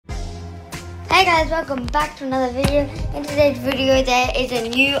Hey guys, welcome back to another video. In today's video there is a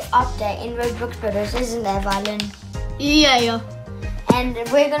new update in Roblox Bedwars, isn't there, Valen? Yeah. And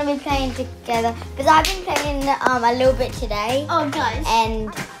we're going to be playing together because I've been playing a little bit today. Oh, guys.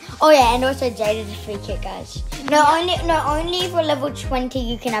 And and also Jade is a free kit, guys. Only for level 20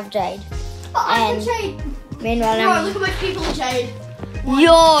 you can have Jade. Oh, I can Jade. Meanwhile, bro, look at my people Jade.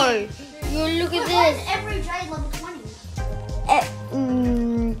 Yo, look at why this. is every Jade level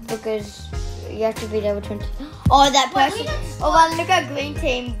 20? Because you have to be level 20. Oh, that person. Well, look at Green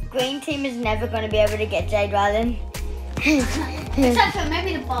Team. Green Team is never going to be able to get Jade, Valen. Except for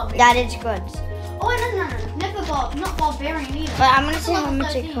maybe the Barbarian. That is good. Oh, no. Never not Barbarian either. But I'm going to see how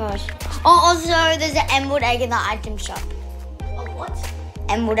much it costs. Oh, also, there's an emerald egg in the item shop. Oh, what?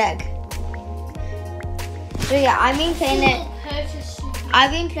 Emerald egg. So yeah, I've been playing it.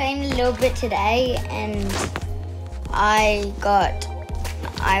 I've been playing a little bit today, and I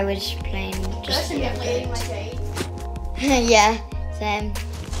was playing just the other day. My Jade. Yeah, same.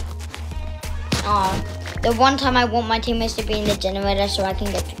 Oh, the one time I want my teammates to be in the generator so I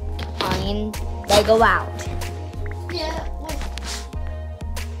can get iron, they go out. Yeah.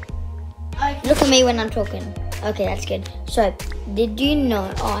 Look at me when I'm talking. Okay, that's good. So, did you know?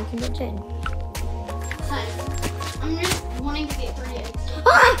 Oh, I can get Jade. I'm just wanting to get 3 eggs.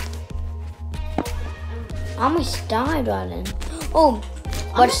 Ah! I almost died, Rylan. Oh,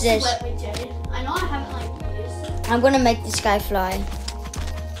 watch this. I know I haven't used. I'm gonna make this guy fly.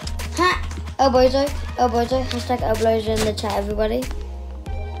 Ha! Elbozo. Hashtag Elbozo in the chat, everybody.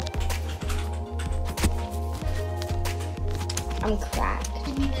 I'm cracked.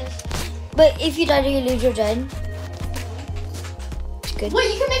 Give me this. But if you die, do you lose your Jade? It's good.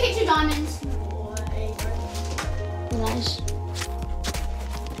 Wait, you can make it 2 diamonds. Nice.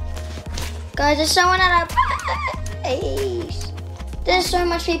 Guys, there's someone at our base. There's so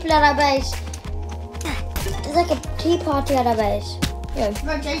much people at our base. There's like a tea party at our base. Yo.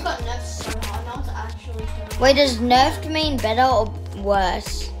 Bro, Jade got nerfed so hard. Now it's actually so Wait, does nerfed mean better or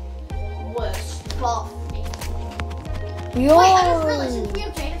worse? worse. Well, Yo. wait, I just realized since we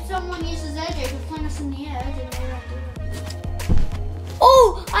have Jade, if someone uses their Jade, we're playing us in the air, then they don't do it.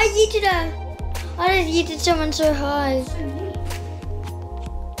 Oh, I yeeted her. I just yeeted someone so high. So neat.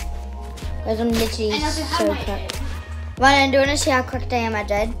 Guys, I'm literally And also have so my cracked. Jade. Ryan, do you want to see how cracked I am at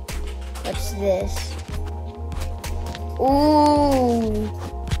Jade? What's this? Ooh.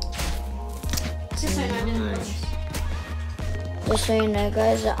 Just so you know, I didn't push. Just so you know,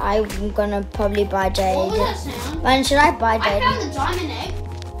 guys, I'm gonna probably buy Jade. What was that sound? Ryan, should I buy I Jade? found the diamond egg.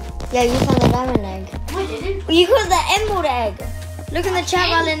 Yeah, you found the diamond egg. No, I didn't. You got the emerald egg. Look in the chat,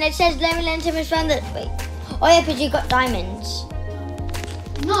 Ryan. It says Lemon Lentim has found it. Wait. Oh yeah, because you got diamonds.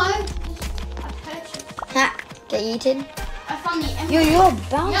 No. I purchased. Ha! Get yeeted. I found the emerald. You're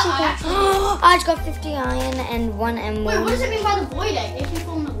bouncing. Yeah, I actually- I just got 50 iron and 1 emerald. Wait, what does it mean by the void egg? If you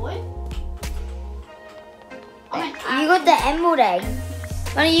fall in the void? You got the emerald egg.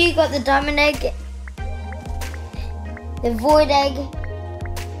 Ryan, you got the diamond egg. The void egg.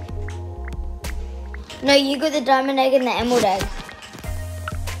 No, you got the diamond egg and the emerald egg.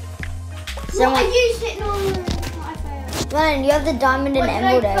 No, I used it. No, I failed. Ryan, you have the diamond and Wait,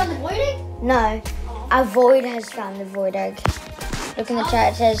 emerald did I egg. find the void egg? No, Oh. a void has found the void egg. Look in the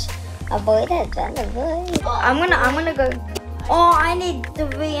chat. It says a void has found the void. I'm gonna go. Oh, I need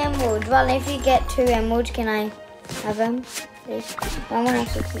 3 emeralds. Well, if you get 2 emeralds, can I have them, please? I'm gonna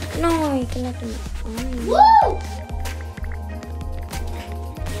have to keep. No, you can have them. Woo!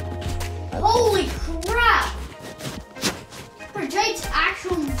 Holy crap! Bro, Jade's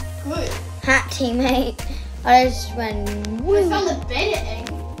actual good. Hat teammate. I just went. We found the bed egg.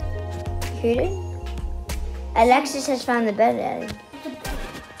 Who did? Alexis has found the bed egg.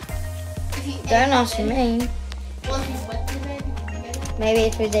 If you Don't egg ask the bed- me. Well, if you wet the bed, you get it. Maybe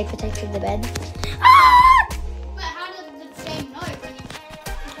it's because they protected the bed. But how does the game know when you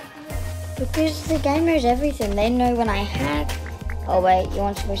protect the bed? Because the game knows everything. They know when I hack. Oh wait, you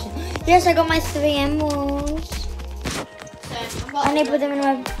want to push it? Yes, I got my 3 emeralds. So, I've got I need to put them in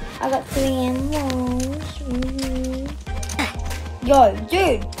my. I got 3 emeralds. Yo,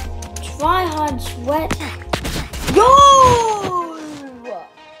 dude, try hard sweat. Yo!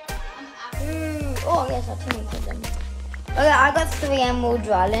 Oh yes, I can put them. Okay, I got 3 emeralds,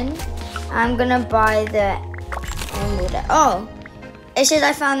 Rylan. I'm gonna buy the emerald egg. Oh, it says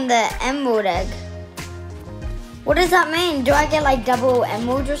I found the emerald egg. What does that mean? Do I get like double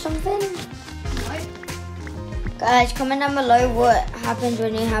emeralds or something? What? Guys, comment down below what happens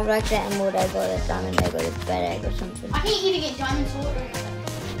when you have like the emerald egg or the diamond egg or the bed egg or something. I can either get diamond sword or anything.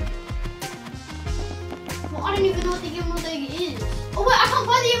 Well, I don't even know what the emerald egg is. Oh wait, I can't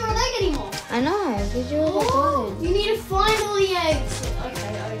buy the emerald egg anymore. I know, because you're the Oh, god. you need to find all the eggs.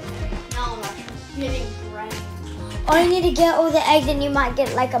 Okay. Now I'm actually getting brain. Oh, you need to get all the eggs and you might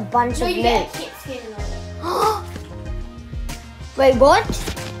get like a bunch No, of you meat. get a kit skin and Wait, what?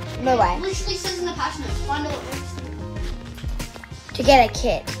 No It way. literally says in the patch notes, find all the eggs. To get a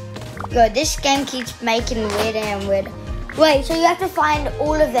kit. Yo, this game keeps making weirder and weirder. Wait, so you have to find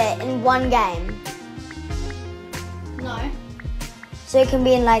all of it in one game? No. So it can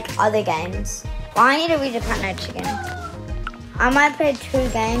be in like other games. Well, I need to read the patch notes again. I might play 2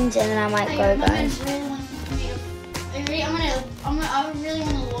 games and then I might go, my guys. man really wants me to. I really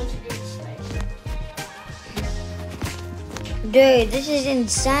want to launch it into space. Dude, this is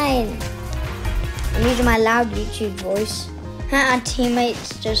insane. I'm using my loud YouTube voice. Our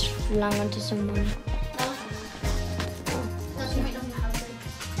teammates just flung onto someone. That was fun. That teammate doesn't have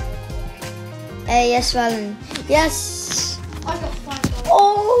it. Hey, yes, Valen. Yes. I got 5 dollars.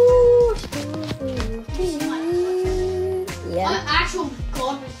 Oh. I'm Yeah. an actual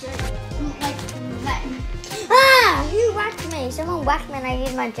god with dirt. Like, that. Ah, you whacked me. Someone whacked me and I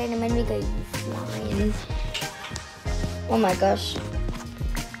used my chain and made me go flying. Oh my gosh.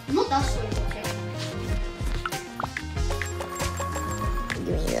 I'm not that sweet, okay?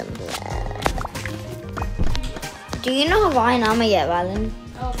 Do you know Hawaiian armor yet, Valen?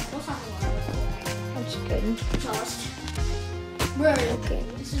 Oh, of course I have That's good. Trust. Bro, Okay.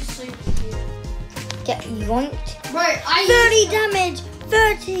 this is super cute. Get yoinked. Bro, 30 damage!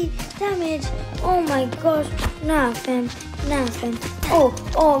 30 damage! Oh my gosh. Nothing. Oh,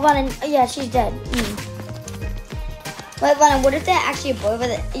 Valen. Yeah, she's dead. Wait, Valen, what if they're actually a boy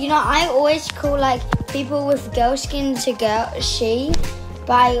with it? You know, I always call like people with girl skin to girl, she.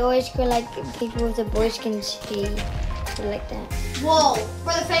 But I always call like people with the boy skin he. So like that. Whoa,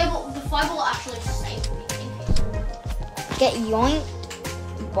 bro, the fireball actually saved me. Get yoinked.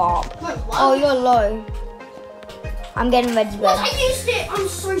 Bob. Wait, what? Oh, you're low. I'm getting red to What? bed. I used it! I'm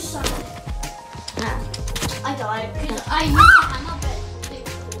so sorry. Ah. I died because I used the hammer, but it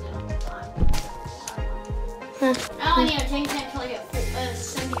cooled down the time. Huh. Now I need a 10 until I get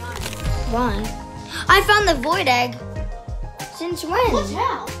 79. Why? I found the void egg. Since when? What's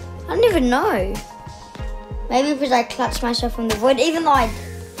how? I don't even know. Maybe because I clutched myself from the void, even though I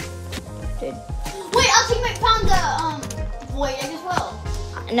did. Wait, our teammate found the void egg as well.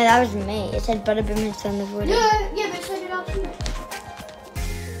 No, that was me. It said Butterbean has found the void egg. Yeah, but so did our teammate.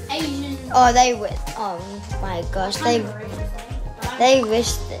 Asian. Oh, they wish. Oh my gosh, they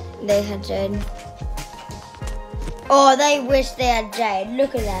wish they had Jade. Oh, they wish they had Jade.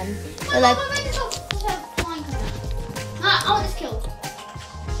 Look at them. They're like, I want this killed.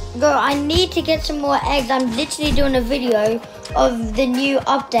 girl, I need to get some more eggs. I'm literally doing a video of the new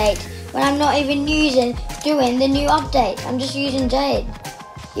update when I'm not even doing the new update. I'm just using Jade,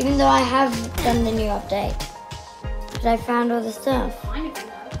 even though I have done the new update because I found all the stuff.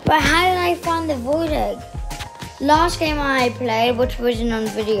 But how did I find the void egg? Last game I played, which wasn't on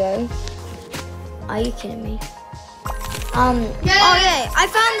video. Are you kidding me? Oh yeah, I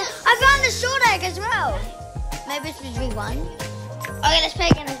found the short egg as well. Maybe it's because we won. Okay, let's play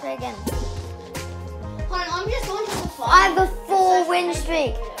again. Hold on, I'm just going to the fire. I have a 4 win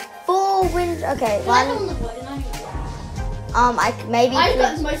streak. 4 wins. Okay, I one. on the wood and I Maybe.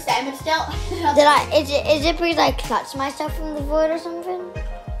 got the most damage dealt. Did I? Is it because I clutched myself from the void or something?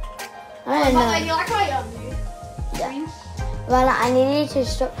 I don't know. You like my Yeah. Well, I needed to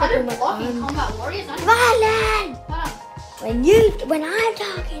stop I putting did my block in arm. Combat Warriors. Valen! Hold on. When I'm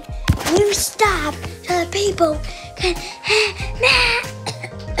talking, you stop so the people can hear me.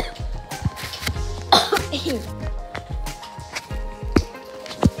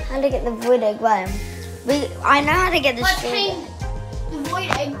 How to get the void egg? Well, I know how to get the But short pain, egg. the void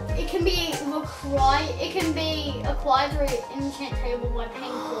egg, it can be acquired through enchant table by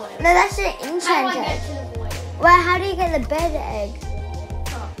paying for it. No, that's an How do I enchant get egg. to the void egg? Well, how do you get the bed egg?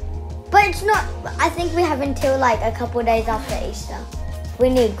 Oh. But it's not. I think we have until like a couple days after Easter. We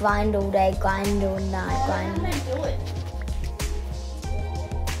need grind all day, grind all night, How grind. do I do it?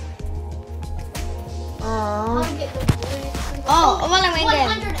 How Aww. to get the void egg? Oh, well, I'm in game.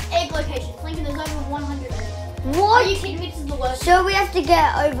 100 egg locations. Lincoln, there's over 100 eggs. What? Are you kidding me? This is the worst. So we have to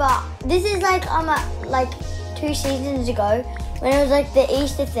get over. This is like like 2 seasons ago when it was like the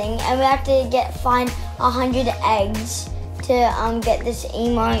Easter thing, and we have to find 100 eggs to get this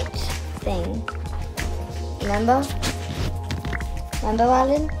emote thing. Remember,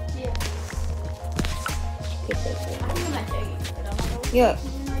 Alan? Yeah. I think I'm at digging, but I'm not. Yeah.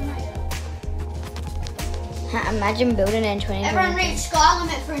 Imagine building it in 2020. Everyone read sky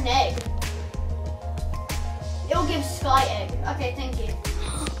limit for an egg. It will give sky egg. Okay, thank you.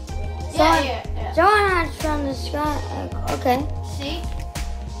 Yeah. Someone has found the sky egg. Okay. See?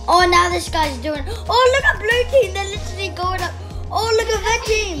 Oh, now this guy's doing. Oh, look at blue team. They're literally going up. Oh, look at red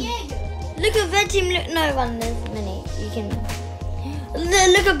team. Look at red team. Look, no one. There's many. You can.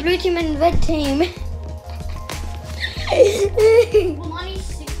 Look at blue team and red team. Well, I need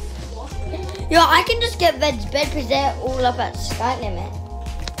 6 blocks. Yo, I can just get red's bed because they're all up at sky limit.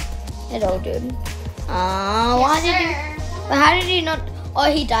 Hello, dude. Why did he? But how did he not? Oh,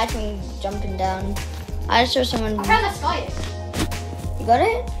 he died from jumping down. I saw someone. I found a sky egg. You got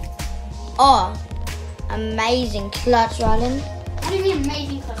it? Oh, amazing clutch, Rylan. What do you mean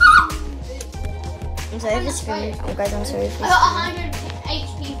amazing clutch? I'm sorry for screaming. Oh, guys, I'm sorry for I got 100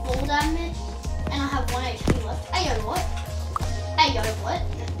 HP full damage, and I have 1 HP left. Ayo, what? Ayo, what?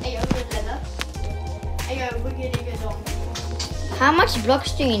 Ayo, good leather. Ayo, we're getting good on. How much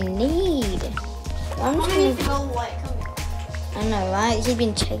blocks do you need? I'm just need to gonna. go away. Come here. I know, right? He's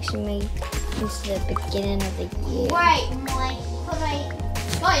been chasing me since the beginning of the year. Wait,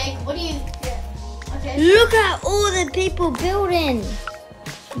 sky egg, what do you get? Okay. Look at all the people building.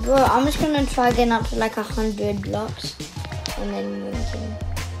 Bro, I'm just gonna try getting up to like 100 blocks and then we can.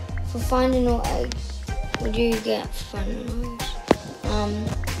 For finding all eggs, what do you get from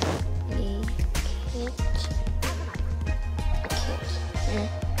those? The kit.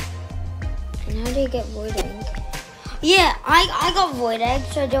 And how do you get void egg? Yeah, I got void egg,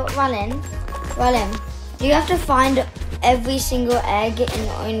 so Rylan, do you have to find every single egg in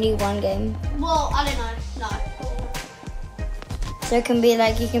only one game? Well, I don't know. No. So it can be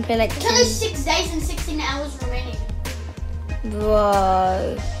like, you can play like There's only 6 days and 16 hours remaining.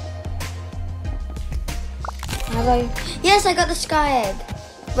 Bro. How about... Yes, I got the sky egg.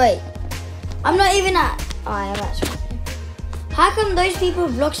 Wait. I'm not even at... Oh, I am at sky. How come those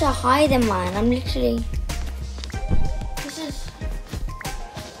people's blocks are higher than mine? I'm literally... This is...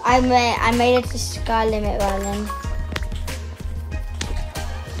 I made it to sky limit, Rylan.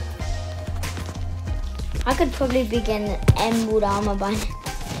 I could probably be getting emerald armor by now.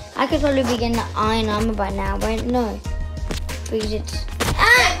 I could probably be getting the iron armor by now, but no. Because it's...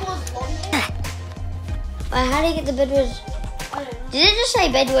 How do you get the bedwars? I don't know. Did it just say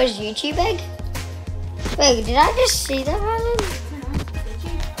bedwars YouTube egg? Wait, did I just see that, Rylan?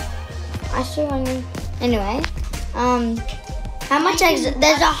 I saw on you. Anyway, how much eggs?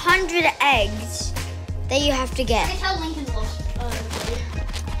 There's 100 eggs that you have to get. That's how Lincoln lost.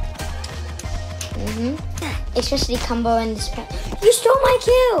 Especially combo in this pack. You stole my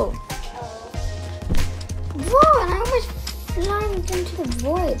kill! What? I almost climbed into the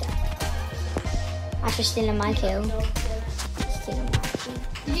void. After stealing my kill. Stealing my kill.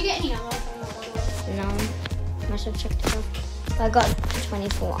 Did you get any ammo? No. Must have checked it off. I got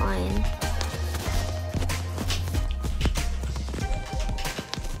 24 iron.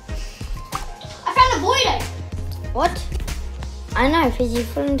 I found a void egg. What? I know, because you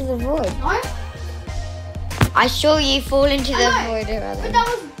fall into the void. No? I saw you fall into the I know, void. but that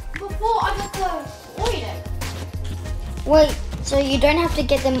was before I got the void egg. Wait, so you don't have to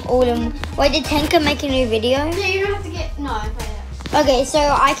get them all in... Wait, did Tanker make a new video? Yeah, you don't have to get... No, okay. Okay, so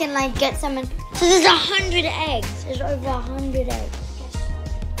I can like get some... So there's 100 eggs. There's over 100 eggs.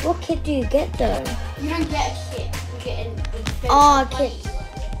 What kit do you get though? You don't get a kit. You get a Oh, a kit.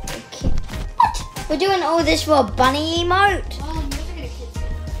 What? We're doing all this for a bunny emote? Well, you have to get a kit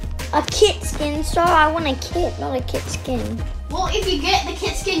skin. A kit skin? So I want a kit, not a kit skin. Well, if you get the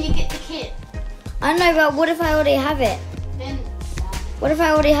kit skin, you get the kit. I know, but what if I already have it? Then sad. What if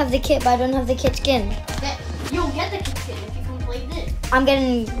I already have the kit, but I don't have the kit skin? Then you'll get the kit skin if you complete it. I'm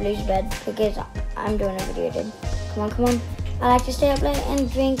getting blue's bed because I'm doing a video, dude. Come on, come on. I like to stay up late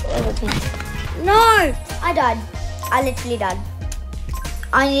and drink everything. No! I died. I literally died.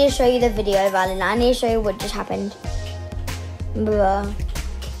 I need to show you the video, Valen. I need to show you what just happened. Bruh.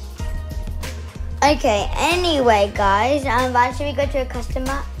 Okay, anyway, guys. Valen, should we go to a custom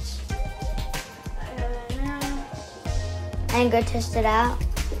match? No. And go test it out?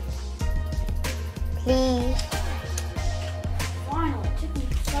 Please. Finally, it took me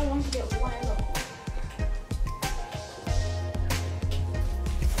so long to get one of them.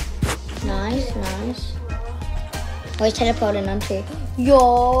 Nice, nice. Oh, he's teleporting onto. Yo,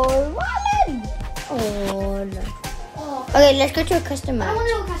 Valen! Oh, no. Oh, Okay, let's go to a custom I match. want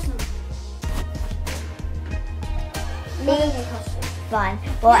to do a custom. No, custom. Fine.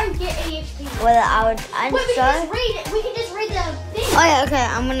 You Well, don't get any XP. well, I'm Wait, we can so. just read it. We can just read the thing. Oh yeah, okay.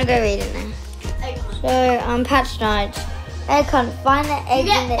 I'm gonna go read it now. So, patch night. I can't find the You egg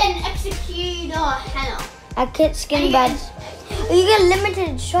get in the an executor hammer. a kit skin badge. You get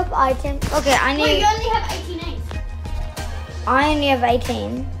limited shop item. Okay, Wait, you only have 18 eggs. I only have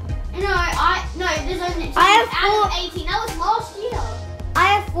 18. No, there's only 2 I have out of 18. That was last year. I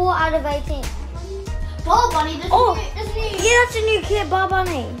have 4 out of 18. Bar Bunny, there's Oh. a new. Yeah, that's a new kit, Bar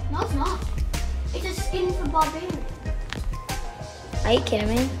Bunny. No, it's not. It's a skin for Barbarian. Are you kidding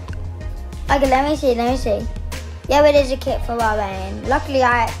me? Okay, let me see. Yeah, but it is a kit for Barbarian.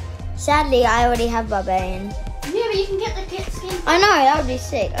 Sadly, I already have Barbarian. Yeah, but you can get the kit skin. I know, that would be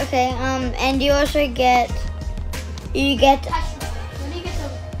sick. Okay, and you also get, What do you get the?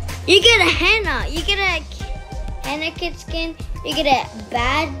 you get a henna. You get a henna kit skin. You get a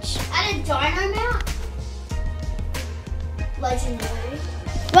badge. And a dino mount? Legendary.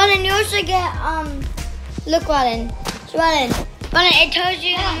 Ronan, you also get, look, Ronan, it tells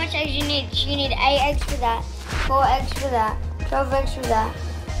you how much eggs you need. So you need 8 eggs for that, 4 eggs for that, 12 eggs for that,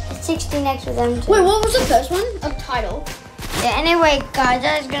 16 eggs for them too. Wait, what was the first one? A title. Yeah, anyway, guys,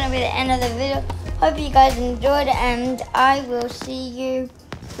 that is going to be the end of the video. Hope you guys enjoyed it, and I will see you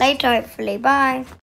later, hopefully. Bye.